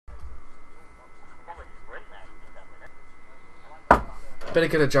Better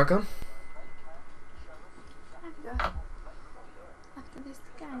get a jug on. Have you got after this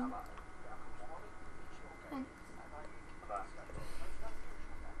game? Thanks.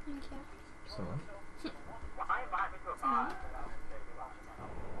 Thank you. So.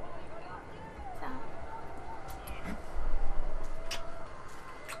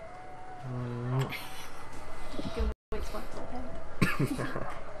 Give away to one.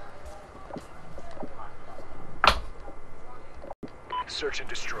 Search and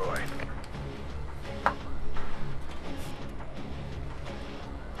destroy.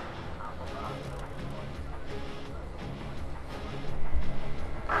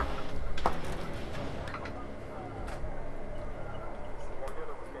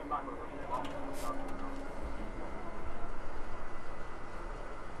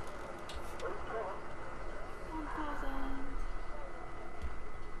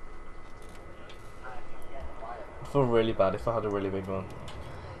 I feel really bad if I had a really big one.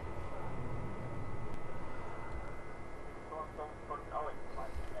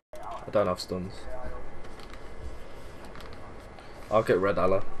 I don't have stuns. I'll get red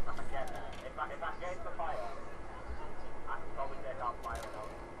Allah.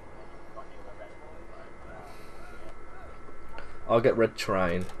 I'll get red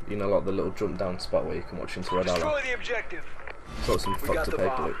train. You know, like the little jump down spot where you can watch into red Allah. Destroy the objective. So some fucked up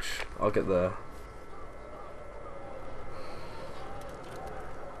egg glitch. I'll get there.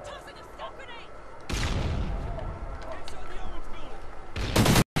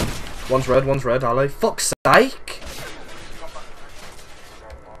 One's red, Ali. Fuck's sake!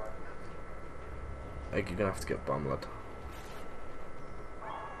 Egg, you're gonna have to get bomb, lad.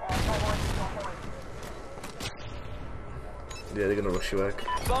 Yeah, they're gonna rush you, Egg.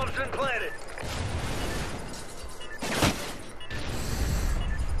 Bomb's been planted.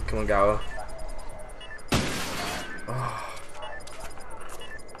 Come on, Gower. Oh.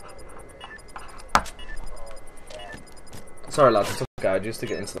 Sorry, lads, it took a guy just to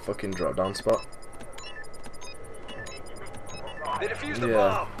get into the fucking drop down spot. They defused the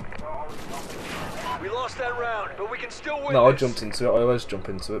bomb. We lost that round, but we can still win. No, I jumped into it. I always jump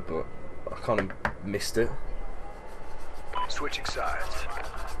into it, but I kind of missed it. Switching sides.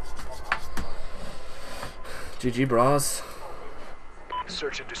 GG, bras.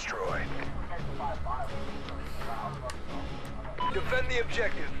 Search and destroy. Defend the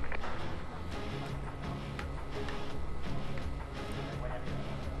objective.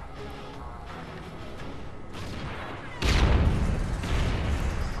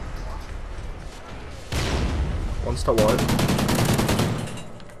 One's top white.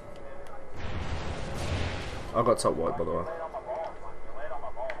 I got top white, by the way.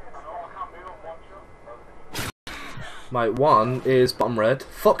 Mate, one is bottom red.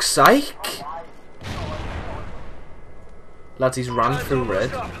 Fuck's sake! Lads, he's ran through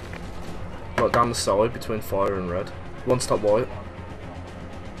red. Like down the side between fire and red. One's top white.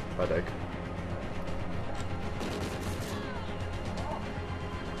 Red egg.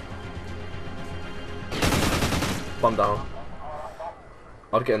 Bomb down.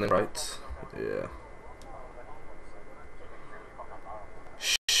 I'd get in the right. Yeah.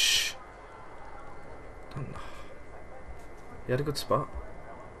 Shh. Don't know. He had a good spot.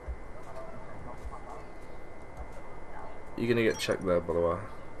 You're gonna get checked there, by the way.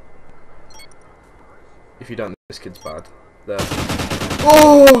 If you don't, this kid's bad. There.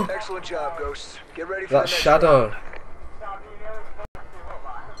 Oh! Excellent job, Ghosts. Get ready for That the next shadow. round.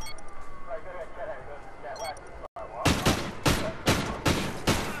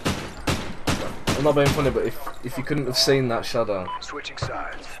 I'm not being funny, but if you couldn't have seen that shadow, Switching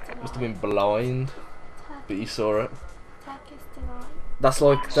sides. must have been blind. But you saw it. Turkish delight. That's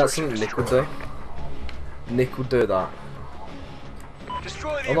something Nick would do. Nick would do that.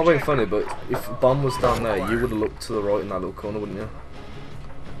 Destroy the I'm not being objective. funny, but if bomb was down there, you would have looked to the right in that little corner, wouldn't you?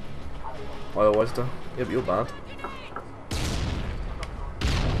 I always do. Yeah, but you're bad.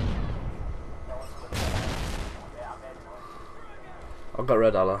 I've got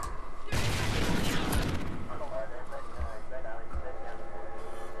red Allah.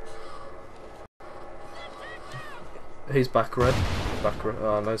 He's back red. Back red.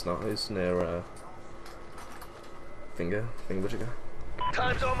 Oh, no, he's not. He's near finger. Where'd you go?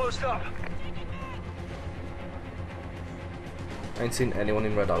 Time's almost up. I ain't seen anyone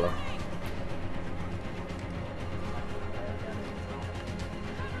in red Allah.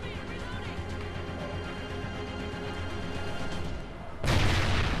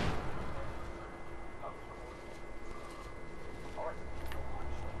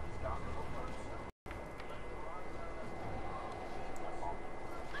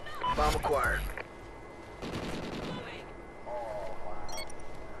 Bomb acquired.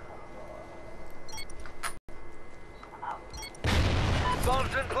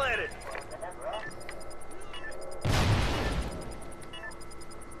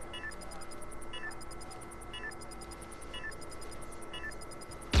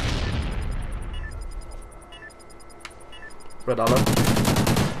 Red Allen.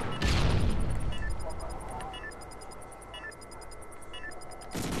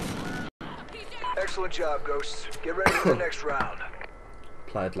 Excellent job, Ghosts. Get ready for the next round.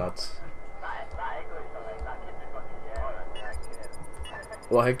 Played, lads.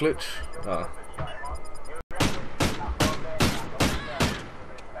 What, head glitch? Oh.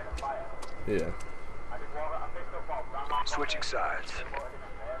 Yeah. Switching sides.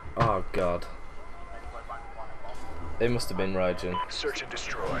 Oh god. They must have been raging. Search and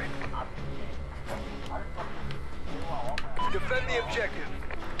destroy. Defend the objective.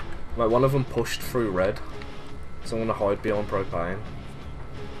 Like, one of them pushed through red, so I'm gonna hide behind propane.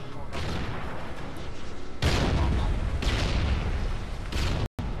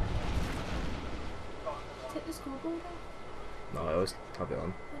 Take the scoreboard off. No, I always have it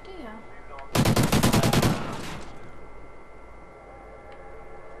on. Oh dear.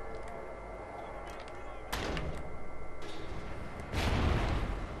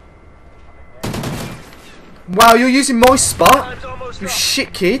 Wow, you're using my spot? Time's almost You up.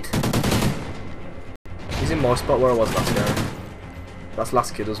 shit kid! He's in my spot where I was last game. That's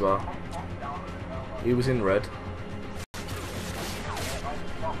last kid as well. He was in red.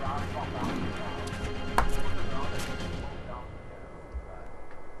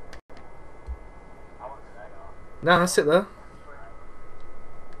 Nah, sit there.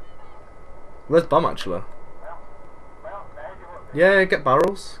 Where's Bum actually? Yeah, get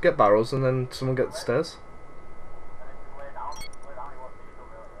barrels. Get barrels and then someone get the stairs.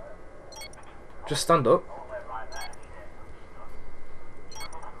 Just stand up.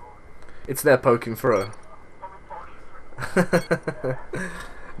 It's there poking through.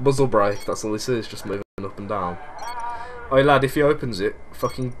 Muzzle brake, that's all this is, just moving up and down. Oh lad, if he opens it,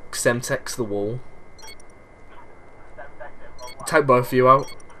 fucking Semtex the wall. Take both of you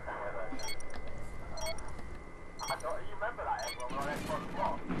out.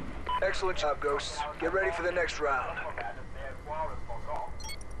 Excellent job, Ghosts. Get ready for the next round.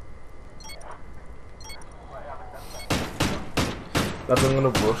 Lads, I'm gonna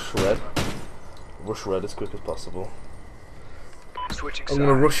rush red. Rush red as quick as possible. Switching I'm sides.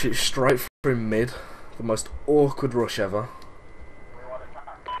 gonna rush it straight through mid. The most awkward rush ever.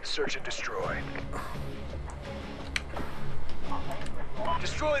 Search and destroy.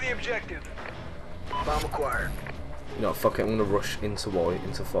 Destroy the objective. Bomb acquired. You know, fuck it, I'm gonna rush into white,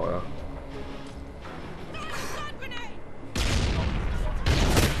 into fire.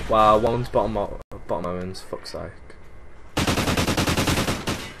 Wow, one's bottom owens, fuck's sake.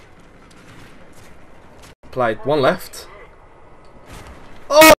 Played, one left.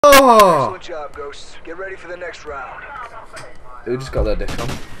 Oh! Excellent job, Ghosts. Get ready for the next round. Who just got their dick on?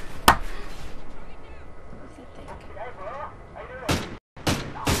 Is it thick?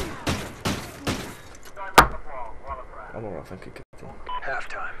 I'm alright, thank you, Captain.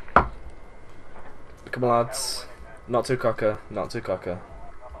 Halftime. Come on, lads. Not too cocker, not too cocker.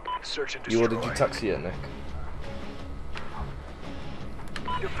 Search and You destroy. ordered your taxi yet, Nick?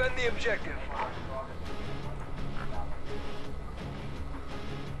 Defend the objective.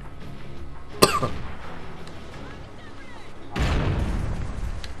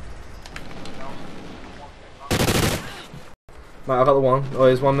 Right, I got the one. Oh,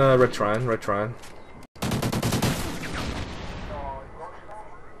 there's one red Trine, red Trine.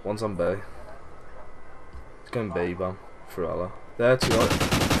 One's on B. It's going B, bomb. For Allah. There, to your right.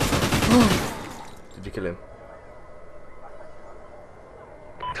 Did you kill him?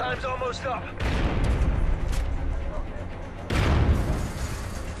 Time's almost up.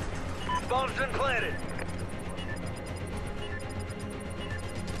 Bomb's been planted.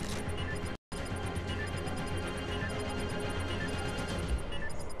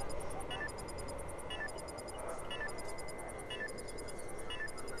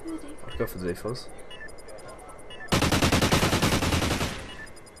 I'd go for the defuzz.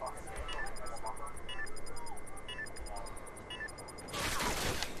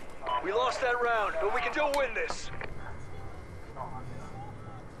 We lost that round, but we can still win this.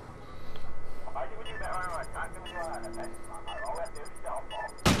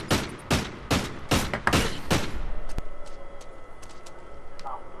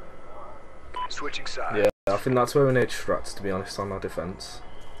 Switching sides. Yeah, I think that's where we need strats, to be honest, on our defense.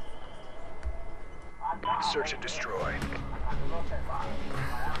 Search and destroy.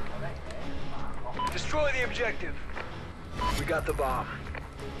 Destroy the objective. We got the bomb.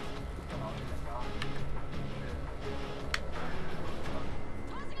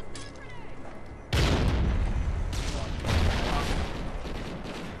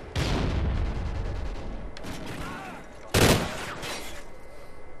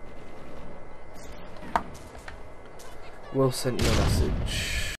 Will sent you a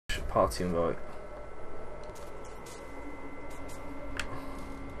message. Party invite.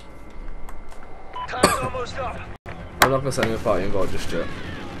 Time's almost up. I'm not gonna send him a party invite just yet.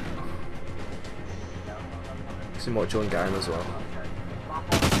 Because he might join game as well.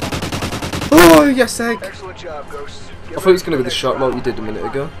 Oh yes, egg! Excellent job, Ghosts. I thought it was gonna be the shot like you did a minute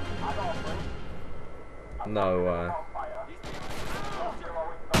ago. No way.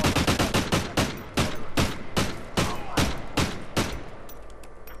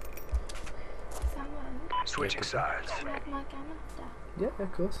 Switching sides. Yeah,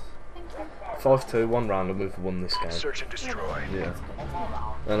 of course. Thank you. 5-2, one round and we've won this game. Search and destroy. Yeah.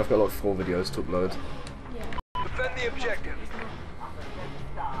 And I've got like 4 videos to upload. Yeah. Defend the objective.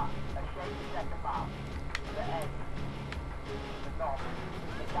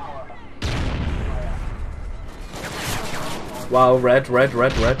 Wow, red.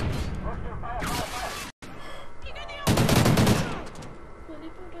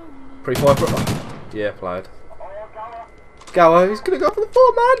 Pre-fire pro. Oh, yeah, played. Gower, he's gonna go for the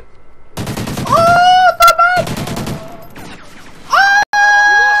 4-man! Oh, 4-man! We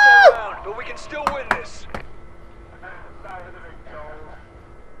lost that round, but we can still win this.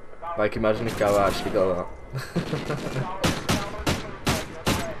 Like, imagine if Gower actually got that.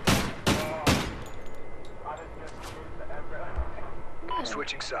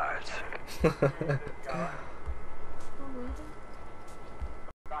 Switching sides.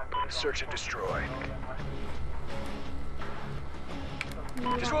 Search and destroy.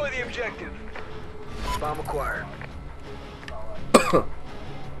 Destroy the objective. Bomb acquired.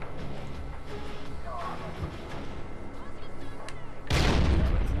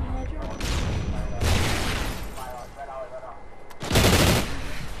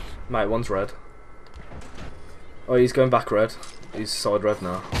 Mate, one's red. Oh, he's going back red. He's side red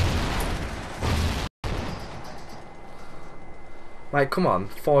now. Mate, come on.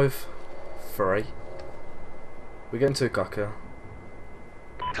 5-3. We're getting too cocky.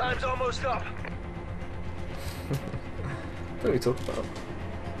 Time's almost up. What are we talking about?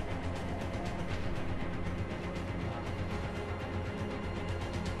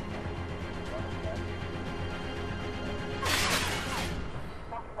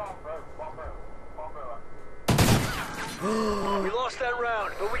 We lost that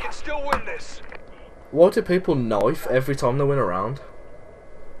round, but we can still win this. Why do people knife every time they win a round?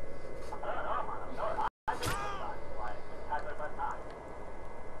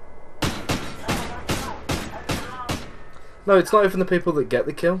 No, it's not even the people that get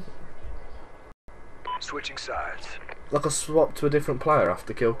the kill. Switching sides. Like I swapped to a different player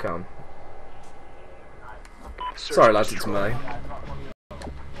after kill cam. Search Sorry and lads, it's destroy. me.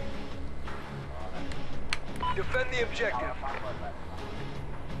 Defend the objective.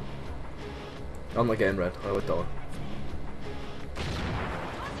 I'm not getting red, I would die.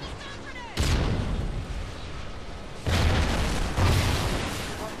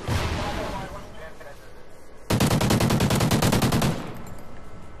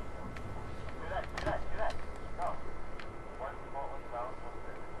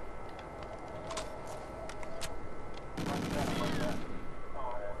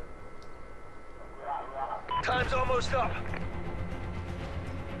 Time's almost up.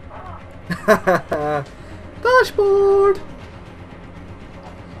 Dashboard!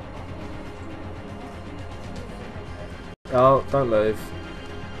 Oh, don't leave.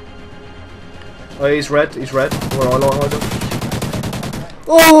 Oh, he's red, where I like him.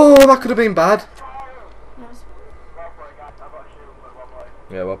 Oh, that could have been bad.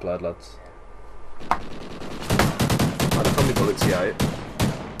 Yeah, well played, lads. I'd have probably bullets here.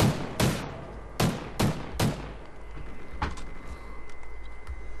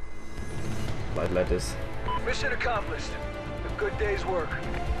 Played letters. Mission accomplished. A good day's work.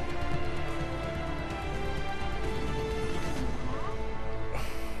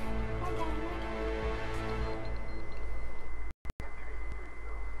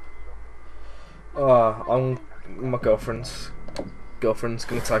 My girlfriend's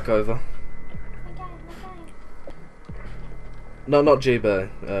gonna take over. No, not GB.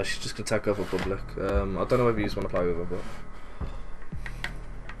 She's just gonna take over public. I don't know whether you just want to play with her, but.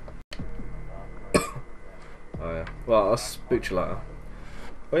 Oh yeah. Well, I'll speak to you later.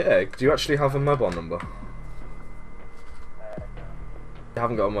 Wait, Egg, do you actually have a mobile number? You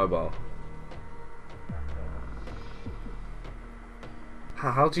haven't got a mobile.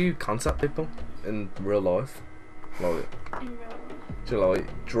 How do you contact people in real life? Like, do you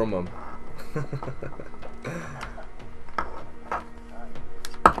like drum them?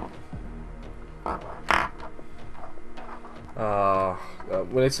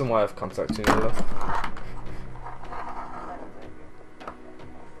 We need some way of contacting you, love.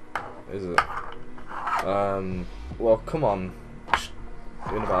 is it? Well, come on.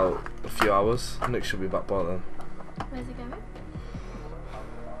 In about a few hours. Nick should be back by then. Where's he going?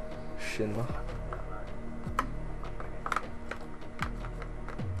 Schindler.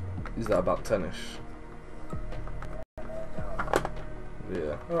 Is that about 10ish?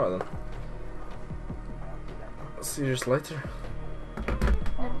 Yeah, alright then. See you just later.